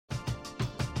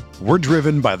We're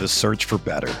driven by the search for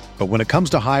better. But when it comes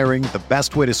to hiring, the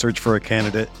best way to search for a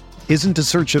candidate isn't to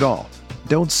search at all.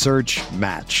 Don't search,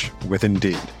 match with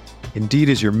Indeed. Indeed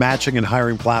is your matching and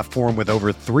hiring platform with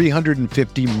over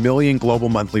 350 million global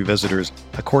monthly visitors,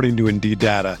 according to Indeed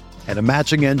data, and a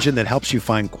matching engine that helps you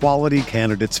find quality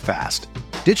candidates fast.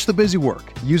 Ditch the busy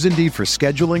work. Use Indeed for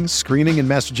scheduling, screening, and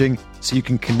messaging so you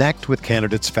can connect with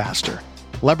candidates faster.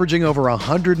 Leveraging over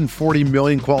 140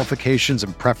 million qualifications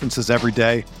and preferences every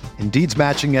day, Indeed's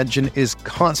matching engine is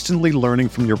constantly learning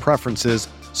from your preferences,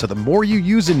 so the more you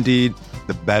use Indeed,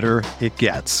 the better it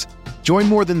gets. Join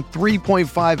more than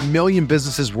 3.5 million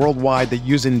businesses worldwide that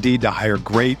use Indeed to hire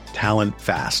great talent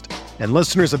fast. And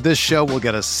listeners of this show will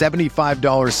get a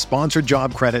 $75 sponsored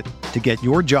job credit to get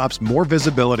your jobs more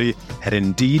visibility at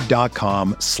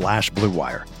Indeed.com/Blue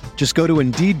Wire. Just go to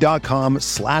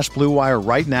Indeed.com/Blue Wire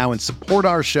right now and support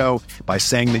our show by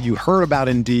saying that you heard about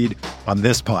Indeed on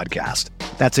this podcast.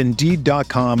 That's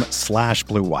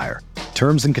Indeed.com/Blue Wire.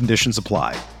 Terms and conditions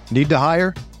apply. Need to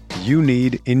hire? You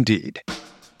need Indeed.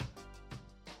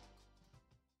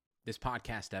 This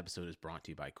podcast episode is brought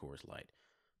to you by Coors Light.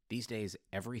 These days,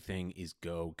 everything is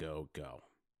go, go, go.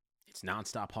 It's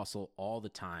nonstop hustle all the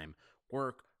time.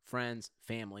 Work, friends,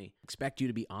 family, expect you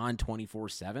to be on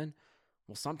 24/7.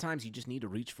 Well, sometimes you just need to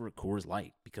reach for a Coors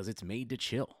Light because it's made to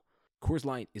chill. Coors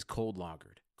Light is cold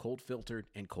lagered, cold filtered,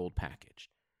 and cold packaged.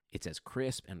 It's as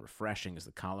crisp and refreshing as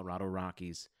the Colorado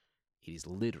Rockies. It is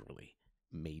literally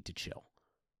made to chill.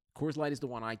 Coors Light is the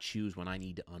one I choose when I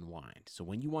need to unwind. So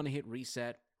when you want to hit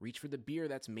reset, reach for the beer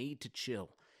that's made to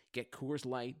chill. Get Coors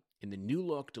Light in the new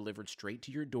look delivered straight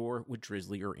to your door with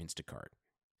Drizzly or Instacart.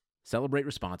 Celebrate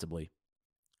responsibly.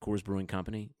 Coors Brewing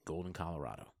Company, Golden,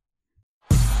 Colorado.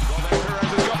 Well, Perez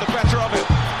has got the better of it,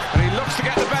 and he looks to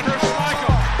get the better of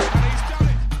Schmeichel, and he's done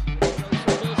it.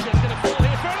 Wilshere's going to fall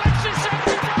here for Alexis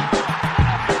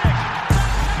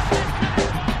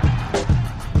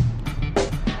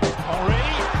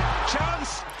Already,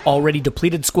 chance. Already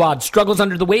depleted squad struggles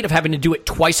under the weight of having to do it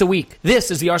twice a week. This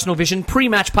is the Arsenal Vision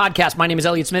pre-match podcast. My name is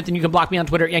Elliot Smith, and you can block me on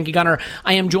Twitter at Yankee Gunner.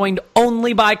 I am joined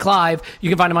only by Clive. You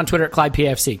can find him on Twitter at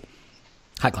ClivePAFC.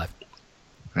 Hi, Clive.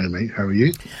 Hey, mate. How are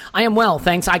you? I am well,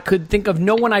 thanks. I could think of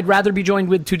no one I'd rather be joined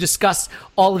with to discuss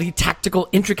all of the tactical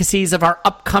intricacies of our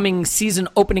upcoming season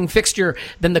opening fixture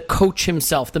than the coach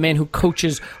himself, the man who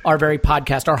coaches our very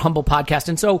podcast, our humble podcast.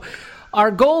 And so our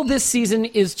goal this season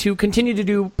is to continue to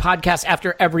do podcasts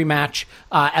after every match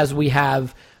as we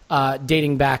have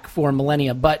dating back for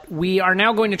millennia. But we are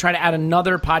now going to try to add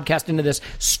another podcast into this,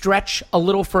 stretch a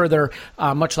little further,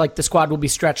 much like the squad will be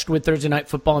stretched with Thursday Night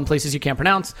Football in places you can't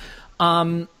pronounce.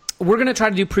 We're going to try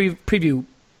to do preview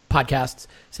podcasts,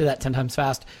 say that 10 times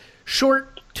fast,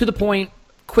 short, to the point,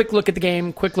 quick look at the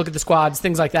game, quick look at the squads,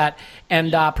 things like that,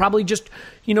 and probably just,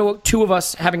 two of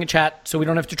us having a chat so we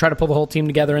don't have to try to pull the whole team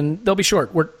together, and they'll be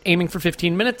short. We're aiming for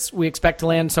 15 minutes. We expect to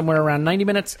land somewhere around 90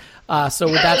 minutes. So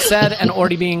with that said, and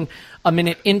already being a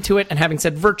minute into it and having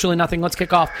said virtually nothing, let's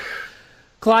kick off.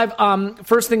 Clive,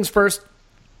 first things first,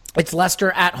 it's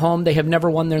Leicester at home. They have never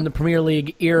won there in the Premier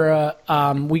League era.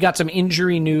 We got some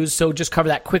injury news, so just cover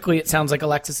that quickly. It sounds like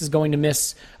Alexis is going to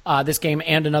miss this game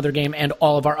and another game and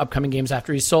all of our upcoming games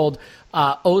after he's sold.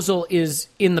 Ozil is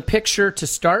in the picture to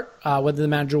start. Whether the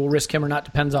manager will risk him or not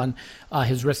depends on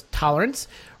his risk tolerance.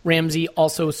 Ramsey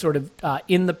also sort of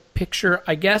in the picture,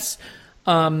 I guess.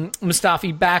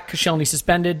 Mustafi back, Koscielny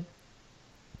suspended.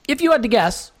 If you had to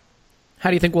guess, how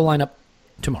do you think we'll line up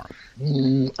tomorrow?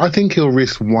 I think he'll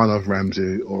risk one of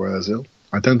Ramsey or Ozil.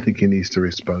 I don't think he needs to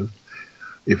risk both.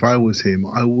 If I was him,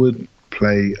 I would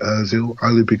play Ozil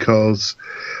only because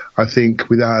I think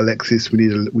without Alexis, we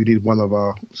need one of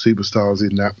our superstars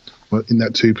in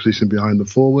that two position behind the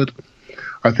forward.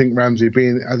 I think Ramsey,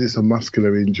 being as it's a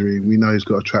muscular injury, we know he's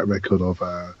got a track record of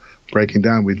breaking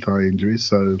down with thigh injuries.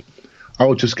 So I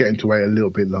would just get him to wait a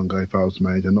little bit longer if I was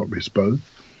made and not risk both.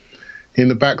 In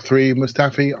the back three,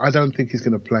 Mustafi, I don't think he's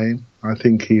going to play him. I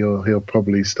think he'll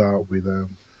probably start with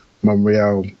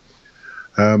Monreal,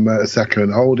 Mertesacker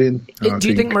and Holding. Do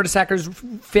you think Mertesacker's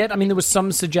fit? I mean, there was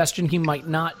some suggestion he might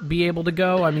not be able to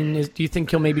go. I mean, do you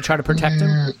think he'll maybe try to protect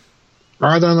him?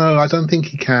 I don't know. I don't think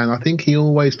he can. I think he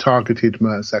always targeted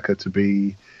Mertesacker to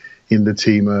be in the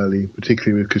team early,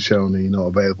 particularly with Koscielny not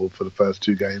available for the first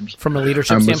two games. From a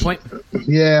leadership standpoint?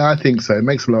 Yeah, I think so. It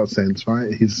makes a lot of sense,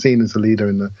 right? He's seen as a leader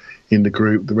in the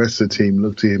group. The rest of the team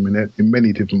look to him in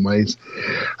many different ways.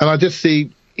 And I just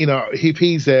see, if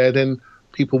he's there, then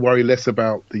people worry less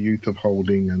about the youth of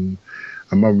Holding and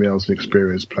Monreal's an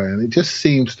experienced player. And it just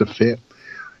seems to fit.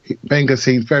 Wenger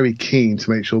seems very keen to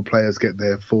make sure players get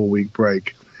their 4-week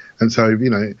break. And so,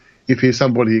 if he's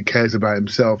somebody who cares about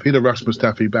himself, he'd have rushed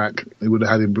Mustafi back. He would have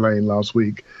had him playing last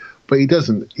week. But he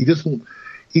doesn't.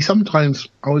 He sometimes,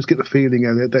 I always get the feeling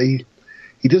that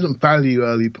he doesn't value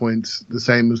early points the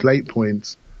same as late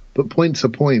points. But points are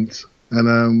points.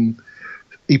 And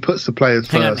he puts the players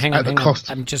first at the cost.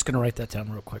 I'm just going to write that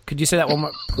down real quick. Could you say that one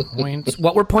more? Points.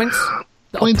 What were points?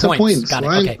 Points are points. Got it.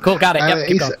 Right? Okay, cool. Got it. Yep,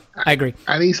 keep going. I agree.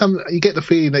 And you get the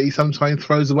feeling that he sometimes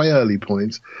throws away early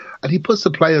points, and he puts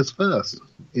the players first.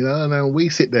 And we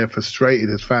sit there frustrated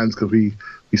as fans because we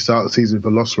start the season with a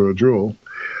loss or a draw.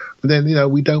 But then,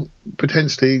 we don't,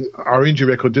 potentially, our injury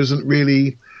record doesn't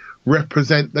really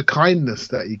represent the kindness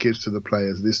that he gives to the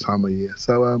players this time of year.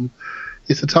 So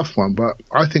it's a tough one, but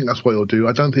I think that's what he'll do.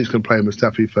 I don't think he's going to play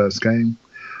Mustafi first game.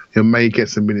 He may get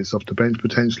some minutes off the bench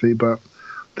potentially, but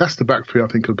that's the back three I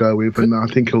think he'll go with, and I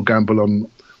think he'll gamble on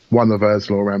one of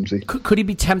Ozil or Ramsey. Could he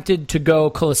be tempted to go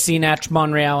Kolasinac,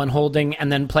 Monreal, and Holding,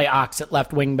 and then play Ox at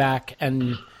left wing back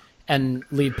and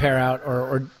leave Pair out,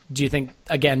 or do you think,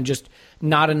 again, just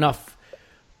not enough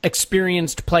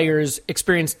experienced players,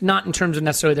 experienced not in terms of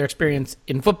necessarily their experience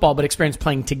in football, but experience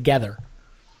playing together?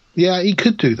 Yeah, he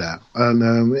could do that,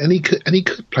 and he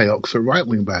could play Ox at right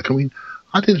wing back. I mean,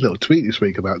 I did a little tweet this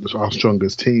week about our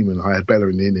strongest team, and I had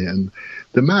Bellerin in it, and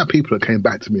the amount of people that came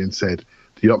back to me and said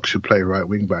the Ox should play right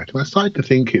wing back, and I started to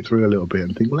think it through a little bit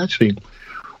and think, well, actually,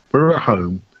 we're at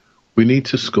home, we need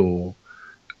to score.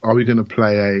 Are we going to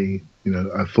play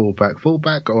a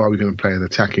fullback, or are we going to play an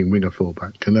attacking winger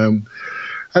fullback? And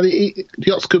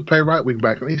the Ox could play right wing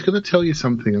back. I mean, he's going to tell you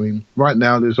something. I mean, right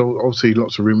now there's obviously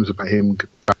lots of rumours about him.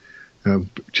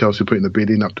 Chelsea putting the bid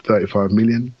in up to 35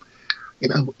 million.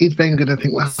 Is Wenger going to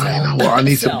think, well, I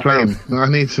need to play him. I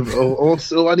need to, or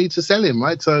I need to sell him,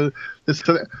 right? So,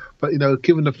 but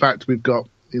given the fact we've got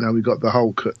the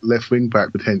Hulk left wing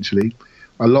back potentially,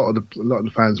 a lot of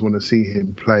the fans want to see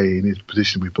him play in his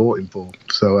position we bought him for.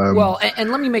 So, well, and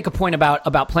let me make a point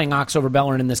about playing Ox over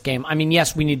Bellerin in this game. I mean,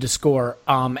 yes, we need to score,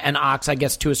 and Ox, I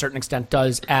guess, to a certain extent,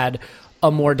 does add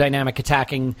a more dynamic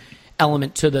attacking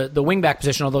element to the wing back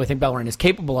position. Although I think Bellerin is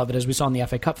capable of it, as we saw in the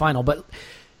FA Cup final, but.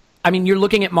 I mean, you're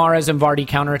looking at Mahrez and Vardy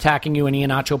counterattacking you, and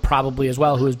Iheanacho probably as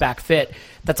well, who is back fit.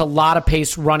 That's a lot of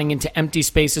pace running into empty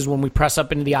spaces when we press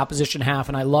up into the opposition half,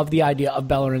 and I love the idea of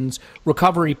Bellerin's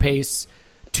recovery pace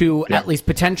to at least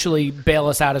potentially bail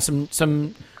us out of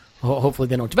some hopefully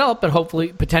they don't develop, but hopefully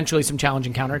potentially some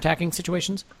challenging counterattacking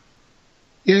situations.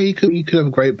 Yeah, you could have a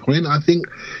great point. I think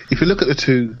if you look at the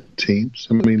two teams,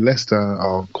 I mean, Leicester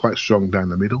are quite strong down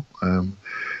the middle.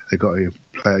 They got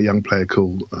a young player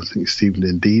called, I think, Stephen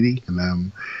Ndidi,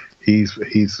 and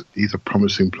he's a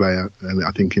promising player. And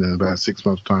I think in about 6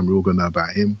 months' time, we're all going to know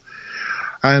about him.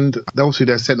 And obviously,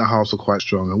 their centre halves are quite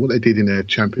strong. And what they did in their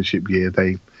championship year,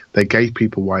 they gave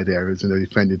people wide areas and they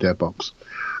defended their box.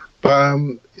 But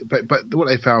what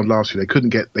they found last year,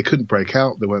 they couldn't break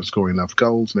out. They weren't scoring enough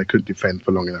goals, and they couldn't defend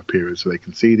for long enough periods, so they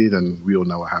conceded. And we all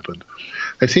know what happened.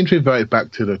 They seem to revert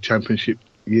back to the championship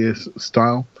year's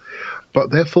style.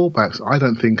 But their fullbacks, I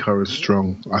don't think, are as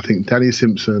strong. I think Danny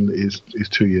Simpson is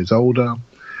 2 years older.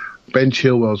 Ben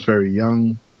Chilwell's very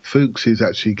young. Fuchs is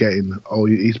actually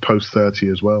he's post-30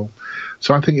 as well.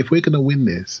 So I think if we're going to win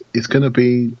this, it's going to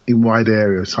be in wide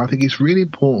areas. So I think it's really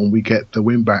important we get the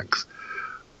wing-backs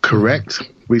correct.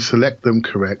 We select them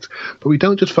correct. But we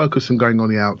don't just focus on going on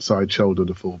the outside shoulder of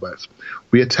the fullbacks.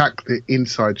 We attack the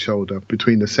inside shoulder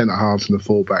between the centre halves and the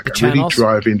fullback. And really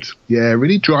drive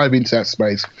into that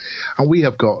space. And we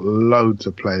have got loads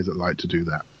of players that like to do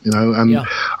that.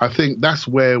 I think that's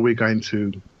where we're going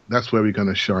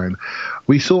to shine.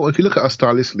 We saw, if you look at us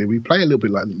stylistically, we play a little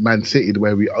bit like Man City,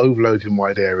 where we overload in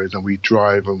wide areas and we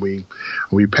drive and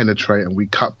we penetrate and we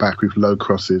cut back with low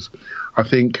crosses. I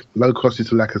think low crosses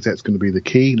to Lacazette is going to be the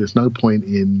key. There's no point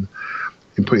in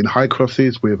putting high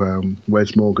crosses with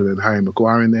Wes Morgan and Harry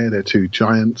Maguire in there. They're two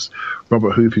giants.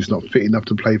 Robert Huth is not fit enough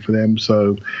to play for them,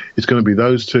 so it's going to be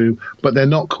those two. But they're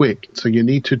not quick, so you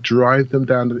need to drive them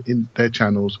down in their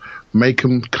channels, make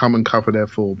them come and cover their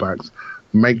fullbacks,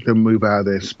 make them move out of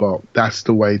their spot. That's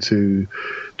the way to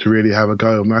really have a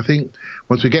go. And I think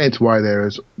once we get into wide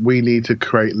areas, we need to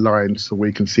create lines so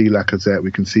we can see Lacazette,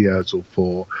 we can see Ozil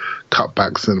for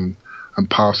cutbacks and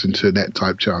pass into net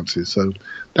type chances. So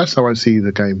that's how I see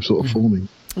the game sort of forming.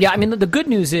 Yeah, I mean, the good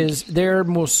news is their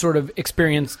most sort of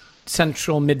experienced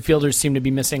central midfielders seem to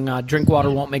be missing.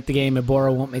 Drinkwater won't make the game.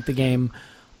 Iborra won't make the game.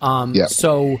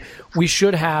 So we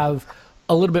should have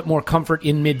a little bit more comfort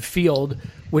in midfield,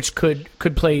 which could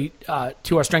play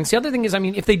to our strengths. The other thing is, I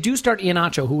mean, if they do start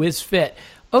Iheanacho, who is fit,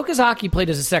 Okazaki played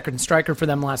as a second striker for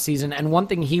them last season, and one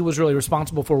thing he was really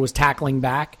responsible for was tackling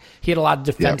back. He had a lot of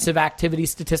defensive activity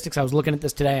statistics. I was looking at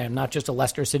this today. I'm not just a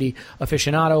Leicester City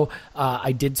aficionado.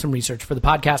 I did some research for the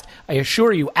podcast. I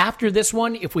assure you, after this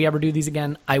one, if we ever do these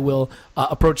again, I will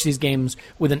approach these games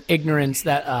with an ignorance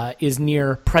that is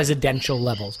near presidential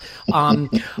levels.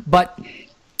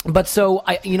 But so,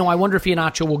 I wonder if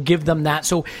Iheanacho will give them that.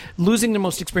 So losing the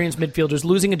most experienced midfielders,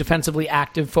 losing a defensively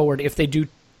active forward, if they do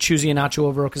choose Iheanacho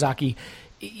over Okazaki,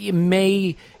 it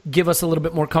may give us a little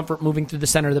bit more comfort moving through the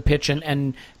center of the pitch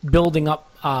and building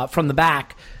up from the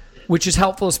back, which is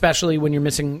helpful, especially when you're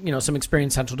missing some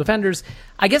experienced central defenders.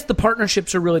 I guess the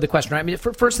partnerships are really the question, right? I mean,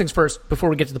 first things first,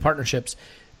 before we get to the partnerships,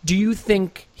 do you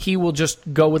think he will just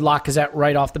go with Lacazette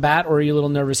right off the bat, or are you a little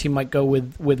nervous he might go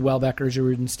with Welbeck or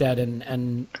Giroud instead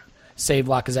and save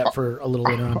Lacazette for a little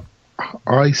later on?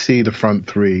 I see the front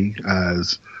three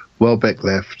as Welbeck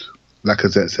left,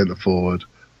 Lacazette centre forward,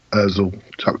 Ozil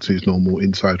tucked to his normal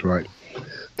inside right.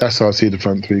 That's how I see the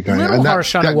front three going. A little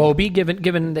harsh on Iwobi,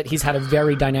 given that he's had a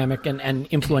very dynamic and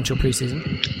influential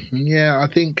preseason. Yeah,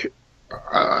 I think,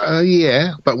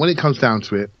 but when it comes down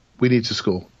to it, we need to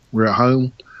score. We're at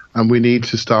home, and we need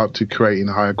to start to create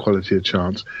a higher quality of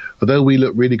chance. Although we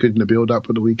look really good in the build-up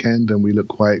of the weekend, and we look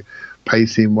quite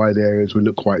pacey in wide areas, we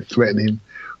look quite threatening.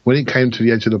 When it came to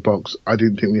the edge of the box, I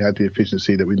didn't think we had the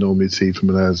efficiency that we normally see from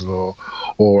an Ozil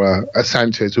or a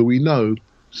Sanchez, who we know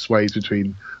sways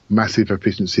between massive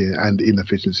efficiency and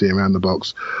inefficiency around the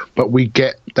box. But we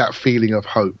get that feeling of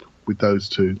hope with those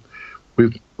two.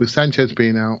 With Sanchez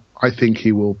being out, I think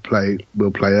he will play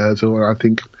Ozil, and I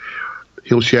think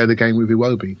he'll share the game with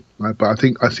Iwobi. Right? But I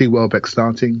think I see Welbeck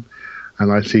starting,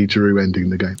 and I see Giroud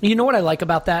ending the game. You know what I like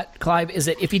about that, Clive, is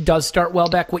that if he does start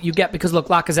Welbeck, what you get, because look,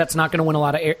 Lacazette's not going to win a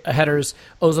lot of headers,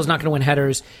 Ozil's not going to win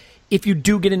headers. If you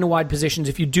do get into wide positions,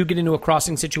 if you do get into a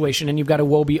crossing situation and you've got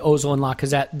Iwobi, Ozil, and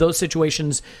Lacazette, those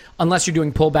situations, unless you're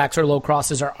doing pullbacks or low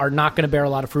crosses, are not going to bear a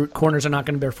lot of fruit. Corners are not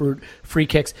going to bear fruit. Free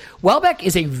kicks. Welbeck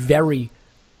is a very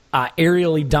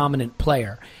aerially dominant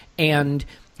player, and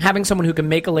having someone who can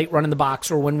make a late run in the box,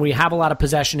 or when we have a lot of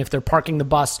possession, if they're parking the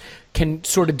bus, can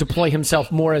sort of deploy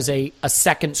himself more as a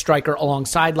second striker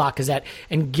alongside Lacazette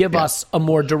and give us a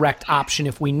more direct option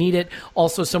if we need it.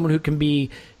 Also someone who can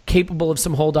be capable of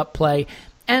some hold-up play.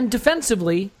 And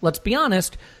defensively, let's be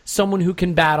honest, someone who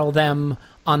can battle them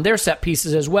on their set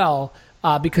pieces as well,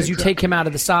 because you take him out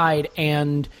of the side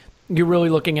and you're really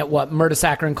looking at what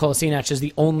Mertesacker and Kolasinac is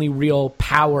the only real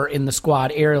power in the squad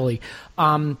aerially.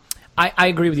 I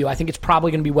agree with you. I think it's probably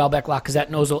going to be Welbeck, Lacazette,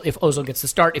 and Ozil if Ozil gets the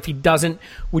start. If he doesn't,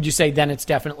 would you say then it's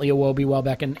definitely Iwobi,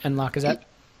 Welbeck, and Lacazette?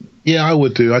 Yeah, I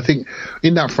would do. I think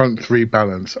in that front three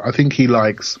balance, I think he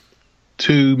likes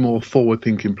two more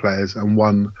forward-thinking players and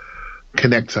one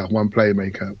connector, one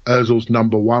playmaker. Ozil's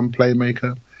number one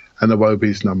playmaker and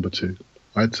Iwobi's number two.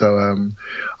 Right, so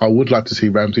I would like to see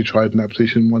Ramsey tried in that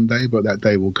position one day, but that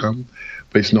day will come.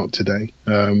 But it's not today.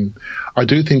 I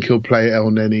do think he'll play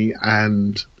Elneny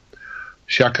and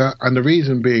Xhaka, and the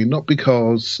reason being not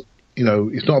because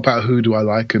it's not about who do I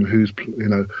like and who's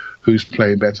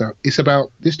playing better. It's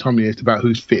about this time of year. It's about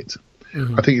who's fit.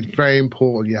 Mm-hmm. I think it's very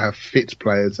important you have fit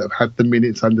players that have had the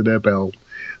minutes under their belt,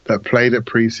 that played at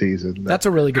pre-season. That's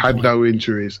a really good point. Had no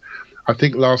injuries. I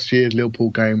think last year's Liverpool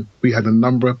game, we had a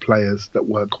number of players that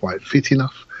weren't quite fit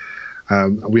enough.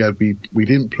 We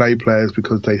didn't play players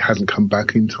because they hadn't come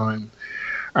back in time.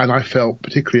 And I felt,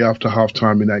 particularly after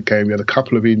half-time in that game, we had a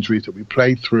couple of injuries that we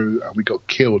played through and we got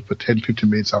killed for 10, 15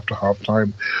 minutes after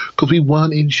half-time because we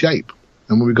weren't in shape.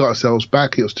 And when we got ourselves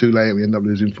back, it was too late and we ended up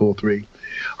losing 4-3.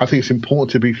 I think it's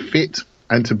important to be fit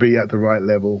and to be at the right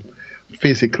level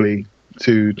physically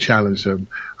to challenge them.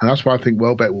 And that's why I think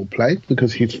Welbeck will play,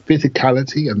 because his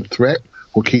physicality and threat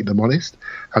will keep them honest.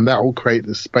 And that will create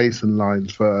the space and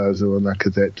lines for Ozil and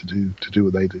Lacazette to do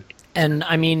what they do. And,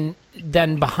 I mean,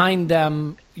 then behind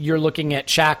them, you're looking at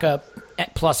Xhaka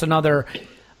plus another.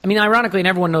 I mean, ironically, and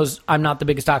everyone knows I'm not the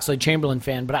biggest Oxlade-Chamberlain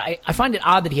fan, but I find it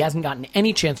odd that he hasn't gotten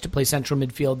any chance to play central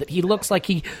midfield, that he looks like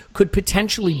he could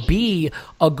potentially be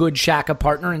a good Xhaka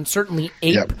partner and certainly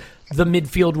ape the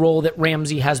midfield role that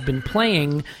Ramsey has been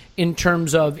playing in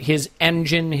terms of his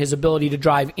engine, his ability to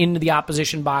drive into the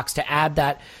opposition box to add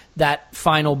that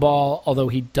final ball, although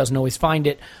he doesn't always find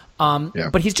it.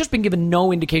 But he's just been given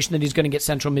no indication that he's going to get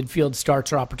central midfield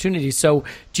starts or opportunities. So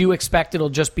do you expect it'll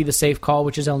just be the safe call,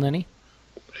 which is Elneny?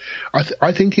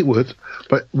 I think it would,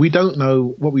 but we don't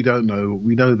know what we don't know.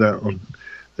 We know that on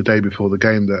the day before the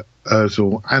game that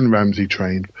Ozil and Ramsey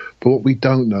trained, but what we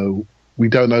don't know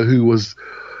who was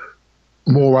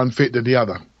more unfit than the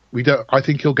other. I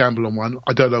think he'll gamble on one.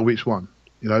 I don't know which one.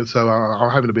 So I'm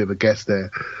having a bit of a guess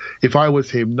there. If I was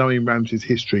him, knowing Ramsey's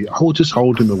history, I would just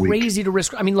hold him a week. Crazy to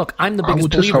risk. I mean, look, I'm the biggest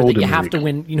believer that you have to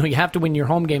win. You have to win your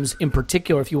home games in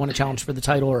particular if you want to challenge for the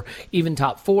title or even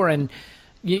top 4. And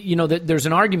there's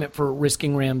an argument for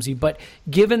risking Ramsey, but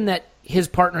given that his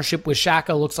partnership with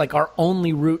Xhaka looks like our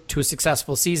only route to a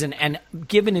successful season, and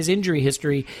given his injury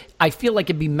history, I feel like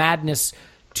it'd be madness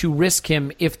to risk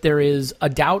him if there is a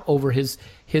doubt over his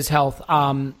health.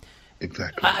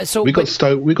 Exactly. We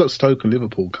got Stoke and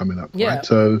Liverpool coming up, right?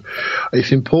 So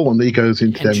it's important that he goes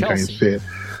into them games fit.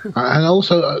 And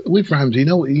also with Ramsey, you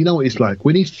know what he's like.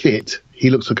 When he's fit,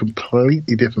 he looks a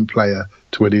completely different player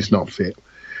to when he's not fit.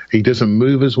 He doesn't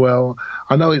move as well.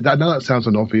 I know that sounds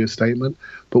an obvious statement,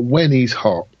 but when he's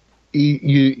hot,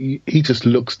 he just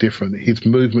looks different. His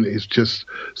movement is just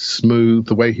smooth.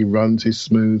 The way he runs is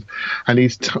smooth, and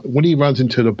when he runs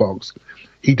into the box,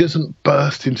 he doesn't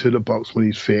burst into the box when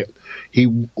he's fit.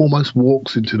 He almost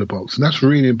walks into the box. And that's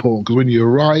really important because when you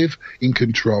arrive in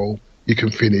control, you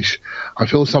can finish. I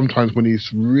feel sometimes when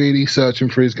he's really searching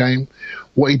for his game,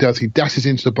 what he does, he dashes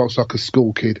into the box like a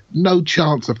school kid. No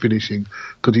chance of finishing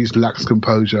because he lacks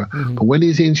composure. Mm-hmm. But when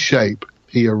he's in shape,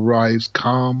 he arrives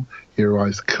calm, he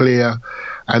arrives clear,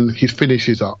 and his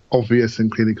finishes are obvious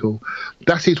and clinical.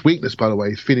 That's his weakness, by the way,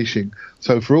 is finishing.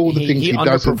 So for all the things he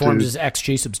doesn't do... He underperforms his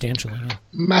XG substantially. Yeah.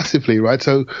 Massively, right?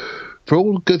 So for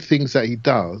all the good things that he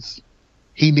does,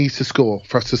 he needs to score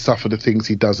for us to suffer the things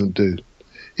he doesn't do.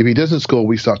 If he doesn't score,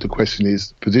 we start to question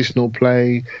his positional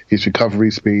play, his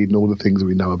recovery speed, and all the things that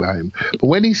we know about him. But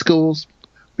when he scores,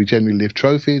 we generally lift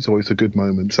trophies, or it's a good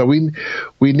moment. So we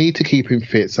need to keep him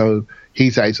fit so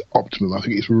he's at his optimum. I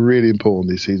think it's really important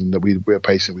this season that we're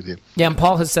patient with him. Yeah, and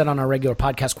Paul has said on our regular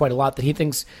podcast quite a lot that he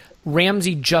thinks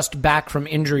Ramsey just back from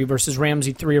injury versus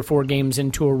Ramsey 3 or 4 games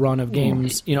into a run of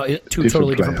games, two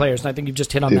totally different players. And I think you've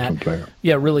just hit on that. Player.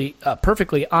 Yeah, really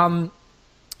perfectly.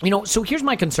 So here's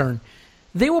my concern.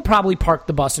 They will probably park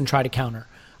the bus and try to counter.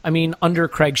 I mean, under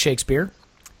Craig Shakespeare,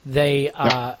 they...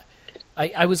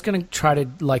 I was going to try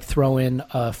to throw in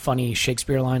a funny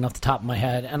Shakespeare line off the top of my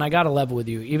head, and I got to level with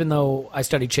you. Even though I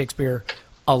studied Shakespeare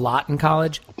a lot in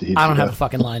college, I don't have a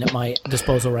fucking line at my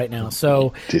disposal right now.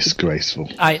 So disgraceful.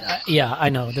 I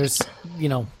know. There's,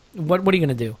 what are you going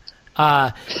to do?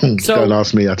 Don't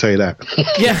ask me. I'll tell you that.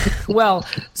 Yeah. Well,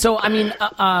 so I mean,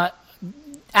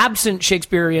 absent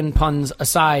Shakespearean puns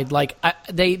aside,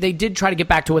 they did try to get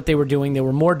back to what they were doing. They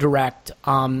were more direct.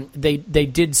 They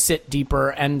did sit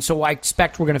deeper, and so I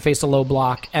expect we're going to face a low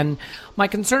block. And my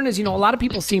concern is, a lot of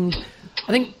people seemed,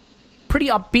 I think, pretty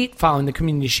upbeat following the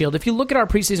Community Shield. If you look at our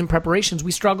preseason preparations,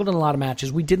 we struggled in a lot of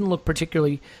matches. We didn't look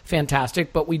particularly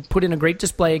fantastic, but we put in a great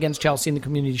display against Chelsea in the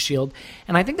Community Shield.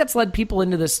 And I think that's led people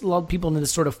into this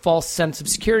sort of false sense of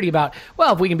security about,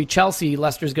 well, if we can beat Chelsea,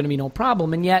 Leicester's going to be no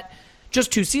problem. And yet,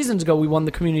 just 2 seasons ago, we won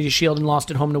the Community Shield and lost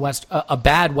at home to a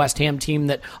bad West Ham team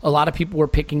that a lot of people were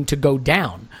picking to go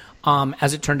down.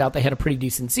 As it turned out, they had a pretty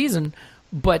decent season.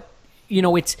 But,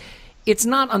 it's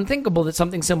not unthinkable that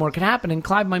something similar could happen. And,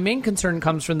 Clive, my main concern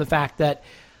comes from the fact that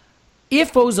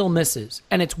if Ozil misses,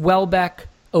 and it's Welbeck,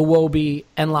 Iwobi,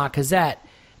 and Lacazette,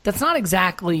 that's not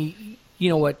exactly,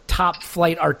 a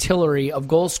top-flight artillery of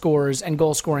goal scorers and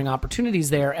goal-scoring opportunities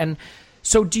there. And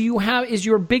so is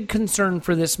your big concern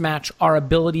for this match our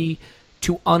ability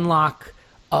to unlock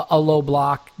a low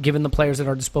block given the players at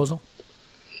our disposal?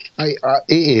 It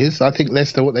is. I think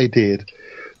Leicester, what they did,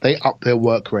 they upped their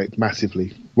work rate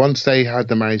massively. Once they had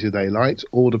the manager they liked,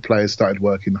 all the players started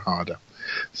working harder.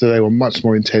 So they were much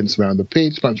more intense around the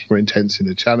pitch, much more intense in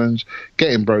the challenge,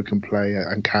 getting broken play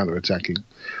and counter-attacking.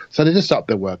 So they just upped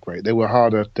their work rate. They were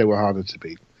harder to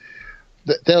beat.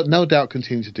 They'll no doubt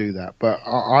continue to do that, but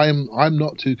I'm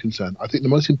not too concerned. I think the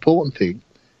most important thing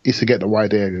is to get the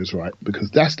wide areas right,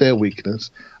 because that's their weakness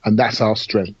and that's our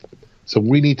strength. So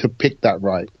we need to pick that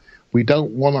right. I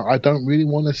don't really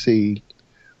want to see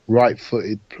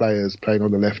right-footed players playing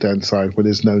on the left-hand side where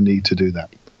there's no need to do that.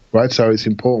 Right, so it's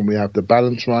important we have the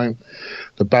balance right,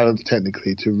 the balance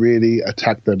technically to really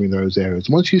attack them in those areas.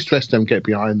 Once you stress them, get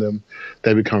behind them,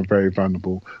 they become very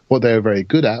vulnerable. What they were very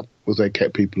good at was they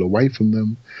kept people away from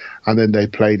them, and then they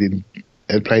played in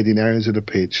areas of the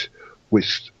pitch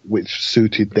which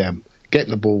suited them,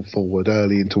 getting the ball forward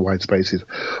early into wide spaces.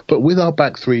 But with our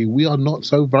back three, we are not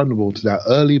so vulnerable to that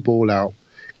early ball out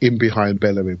in behind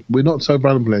Bellerin. We're not so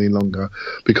vulnerable any longer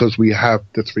because we have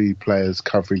the 3 players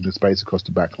covering the space across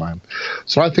the back line.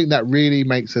 So I think that really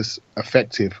makes us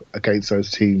effective against those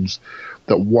teams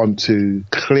that want to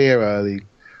clear early,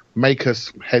 make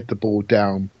us head the ball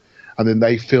down, and then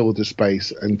they fill the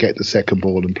space and get the second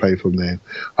ball and play from there.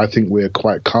 I think we're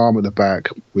quite calm at the back.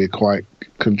 We're quite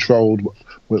controlled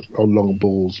on long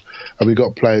balls, and we've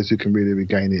got players who can really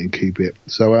regain it and keep it.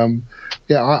 So,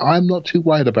 I'm not too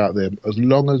worried about them as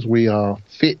long as we are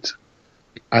fit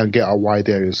and get our wide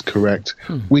areas correct.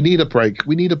 We need a break.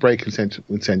 We need a break in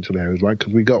central areas, right?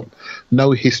 Because we got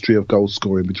no history of goal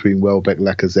scoring between Welbeck,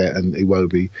 Lacazette, and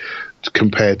Iwobi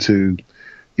compared to,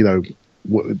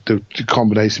 the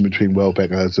combination between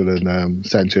Welbeck, Ozil, and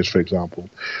Sanchez, for example.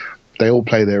 They all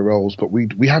play their roles, but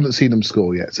we haven't seen them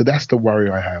score yet. So that's the worry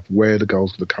I have. Where are the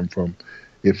goals going to come from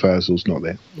if Ozil's not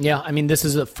there? Yeah, I mean, this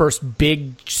is the first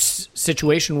big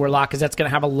situation where Lacazette's going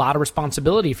to have a lot of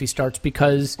responsibility if he starts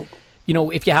because,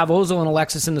 if you have Ozil and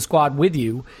Alexis in the squad with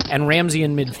you and Ramsey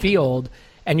in midfield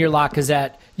and you're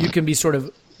Lacazette, you can be sort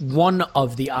of one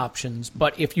of the options.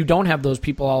 But if you don't have those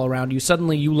people all around you,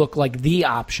 suddenly you look like the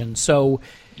option. So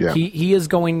he is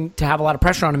going to have a lot of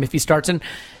pressure on him if he starts. And,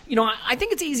 I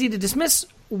think it's easy to dismiss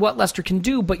what Leicester can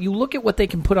do, but you look at what they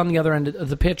can put on the other end of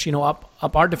the pitch, up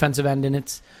our defensive end, and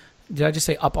it's, did I just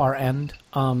say up our end?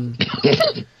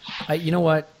 You know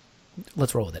what?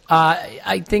 Let's roll with it.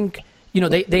 I think,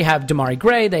 they have Damari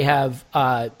Gray, they have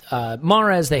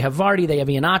Mahrez, they have Vardy, they have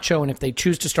Iheanacho, and if they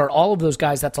choose to start all of those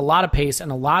guys, that's a lot of pace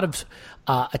and a lot of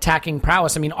attacking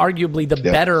prowess. I mean, arguably the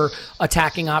better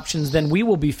attacking options than we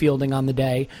will be fielding on the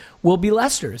day will be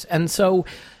Leicester's. And so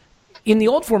in the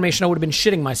old formation, I would have been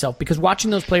shitting myself because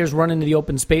watching those players run into the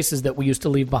open spaces that we used to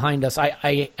leave behind us,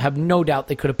 I have no doubt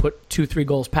they could have put 2-3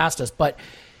 goals past us. But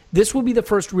this will be the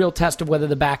first real test of whether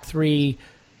the back three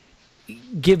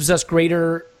gives us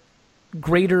greater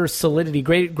solidity,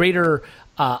 greater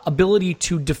ability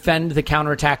to defend the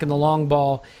counterattack and the long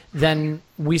ball than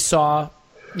we saw,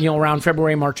 around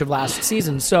February, March of last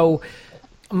season. So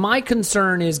my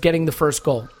concern is getting the first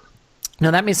goal. Now,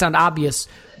 that may sound obvious,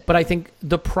 but I think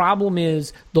the problem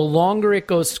is the longer it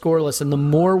goes scoreless and the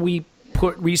more we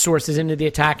put resources into the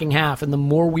attacking half and the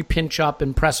more we pinch up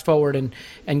and press forward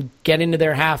and get into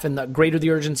their half and the greater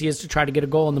the urgency is to try to get a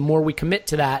goal and the more we commit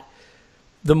to that,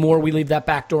 the more we leave that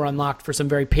back door unlocked for some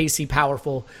very pacey,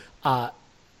 powerful,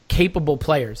 capable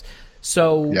players.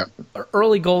 So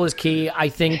early goal is key. I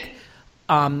think,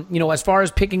 as far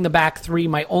as picking the back three,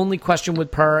 my only question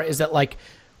with Per is that,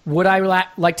 would I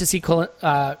like to see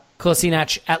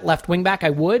Kolasinac at left wing back? I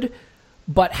would,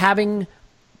 but having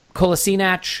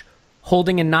Kolasinac,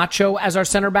 Holding, and Nacho as our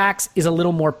center backs is a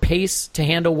little more pace to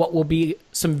handle what will be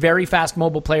some very fast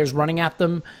mobile players running at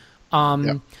them.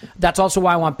 That's also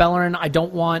why I want Bellerin. I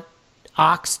don't want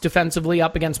Ox defensively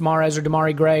up against Mahrez or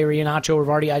Damari Gray or Iheanacho or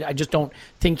Vardy. I just don't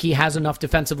think he has enough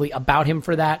defensively about him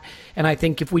for that. And I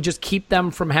think if we just keep them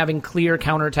from having clear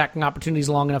counterattacking opportunities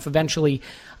long enough, eventually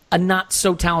a not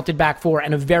so talented back four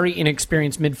and a very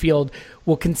inexperienced midfield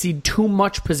will concede too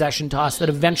much possession to us that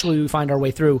eventually we find our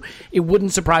way through. It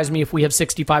wouldn't surprise me if we have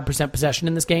 65% possession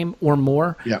in this game or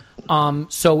more.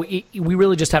 So we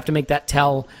really just have to make that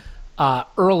tell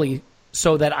early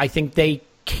so that I think they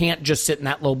can't just sit in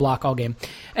that low block all game.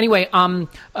 Anyway,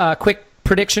 quick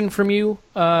prediction from you.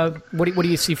 What do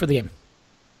you see for the game?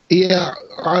 Yeah,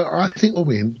 I think we'll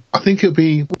win. I think it'll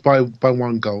be by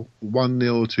one goal,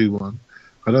 1-0 or 2-1.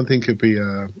 I don't think it'll be.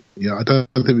 I don't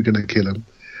think we're going to kill him.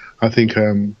 I think.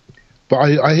 But I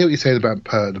hear what you're saying about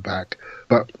Per at the back.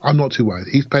 But I'm not too worried.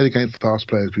 He's played against fast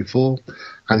players before,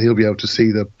 and he'll be able to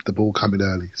see the ball coming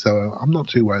early. So I'm not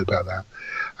too worried about that.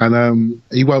 And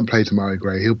he won't play Damari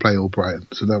Gray. He'll play all Brighton,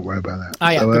 so don't worry about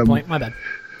that. Good point. My bad.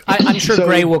 I'm sure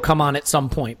Gray will come on at some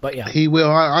point, but yeah. He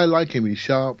will. I like him. He's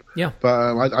sharp. Yeah.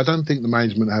 But I don't think the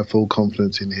management have full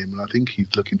confidence in him, and I think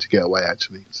he's looking to get away,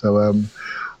 actually. So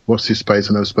watch his space.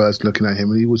 I know Spurs looking at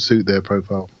him, and he would suit their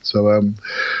profile. So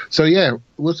yeah,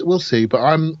 we'll see. But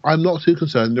I'm not too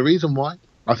concerned. The reason why,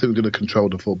 I think we're going to control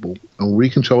the football. And when we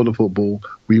control the football,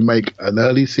 we make an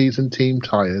early season team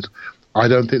tired. I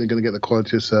don't think they're going to get the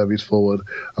quality of service forward,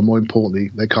 and more importantly,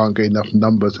 they can't get enough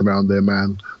numbers around their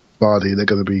man Vardy.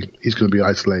 He's going to be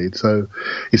isolated. So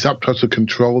it's up to us to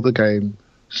control the game,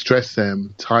 stress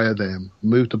them, tire them,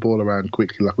 move the ball around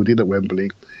quickly like we did at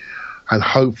Wembley, and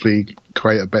hopefully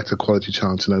create a better quality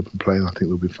chance in open play, and I think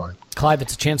we'll be fine. Clive,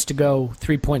 it's a chance to go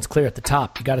 3 points clear at the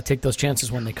top. You got to take those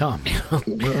chances when they come.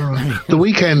 The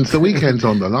weekend's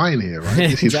on the line here, right?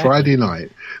 This is Friday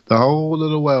night. The whole of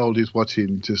the world is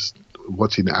watching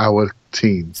our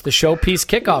team. It's the showpiece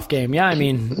kickoff game. Yeah, I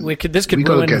mean, this could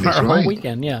ruin our whole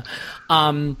weekend. Yeah.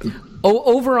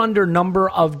 Over under number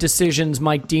of decisions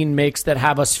Mike Dean makes that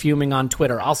have us fuming on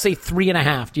Twitter. I'll say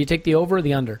 3.5. Do you take the over or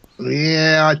the under?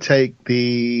 Yeah, I take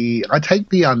the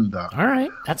under. All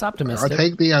right, that's optimistic. I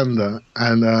take the under,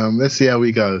 and let's see how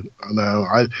we go.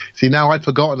 I see now. I'd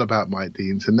forgotten about Mike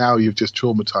Dean, so now you've just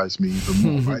traumatized me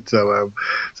even more, right? So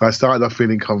I started off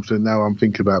feeling confident. Now I'm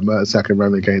thinking about Mertesacker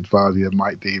running against Vardy and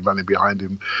Mike Dean running behind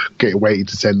him, waiting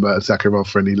to send Mertesacker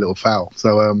off for any little foul.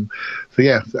 So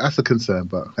yeah, that's a concern,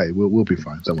 but hey, we'll be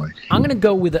fine. Don't worry. I'm going to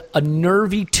go with a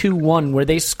nervy 2-1 where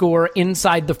they score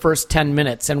inside the first 10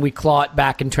 minutes and we claw it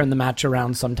back and turn the match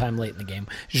around sometime late in the game.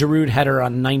 Giroud header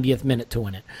on 90th minute to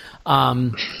win it,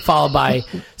 followed by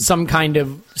some kind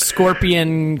of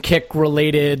scorpion kick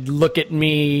related look at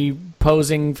me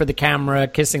posing for the camera,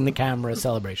 kissing the camera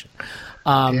celebration.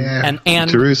 And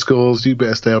Giroud scores, you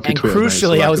better stay up your Twitter. And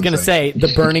crucially, I was going to say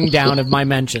the burning down of my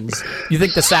mentions. You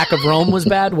think the sack of Rome was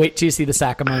bad? Wait till you see the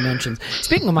sack of my mentions.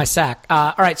 Speaking of my sack,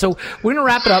 all right, so we're going to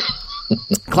wrap it up.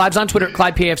 Clive's on Twitter,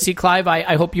 ClivePAFC. Clive,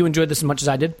 I hope you enjoyed this as much as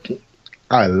I did.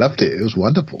 I loved it. It was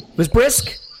wonderful. It was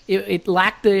brisk. It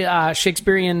lacked the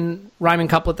Shakespearean rhyming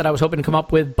couplet that I was hoping to come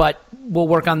up with, but we'll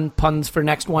work on puns for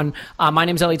next one. My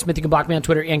name's Elliot Smith. You can block me on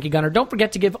Twitter, Yankee Gunner. Don't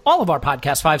forget to give all of our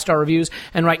podcasts 5-star reviews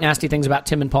and write nasty things about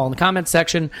Tim and Paul in the comments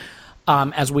section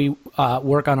as we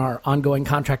work on our ongoing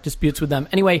contract disputes with them.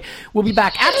 Anyway, we'll be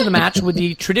back after the match with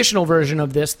the traditional version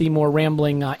of this, the more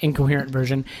rambling, incoherent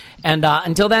version. And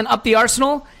until then, up the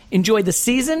Arsenal. Enjoy the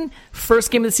season.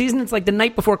 First game of the season. It's like the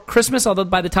night before Christmas, although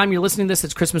by the time you're listening to this,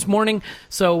 it's Christmas morning.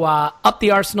 So up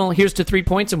the Arsenal. Here's to 3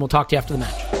 points, and we'll talk to you after the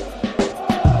match.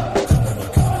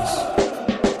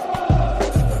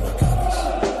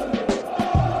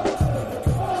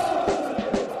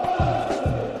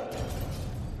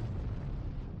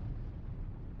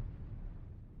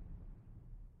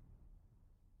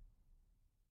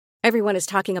 Everyone is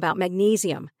talking about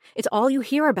magnesium. It's all you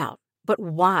hear about. But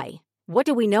why? What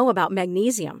do we know about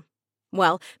magnesium?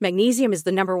 Well, magnesium is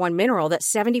the number one mineral that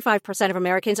 75% of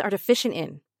Americans are deficient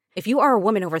in. If you are a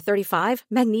woman over 35,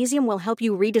 magnesium will help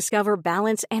you rediscover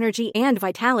balance, energy, and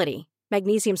vitality.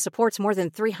 Magnesium supports more than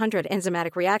 300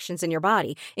 enzymatic reactions in your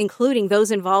body, including those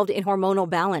involved in hormonal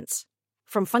balance.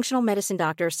 From functional medicine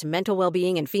doctors to mental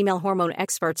well-being and female hormone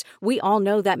experts, we all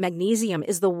know that magnesium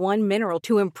is the one mineral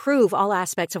to improve all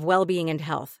aspects of well-being and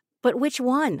health. But which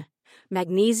one?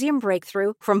 Magnesium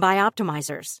Breakthrough from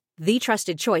Bioptimizers, the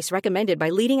trusted choice recommended by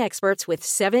leading experts with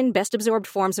 7 best-absorbed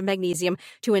forms of magnesium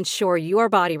to ensure your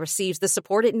body receives the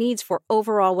support it needs for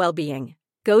overall well-being.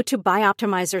 Go to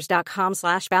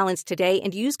bioptimizers.com/balance today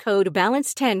and use code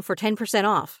BALANCE10 for 10%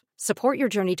 off. Support your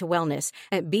journey to wellness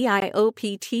at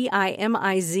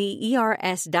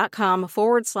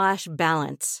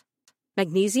bioptimizers.com/balance.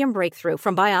 Magnesium Breakthrough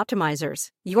from Bioptimizers,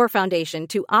 your foundation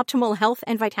to optimal health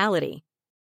and vitality.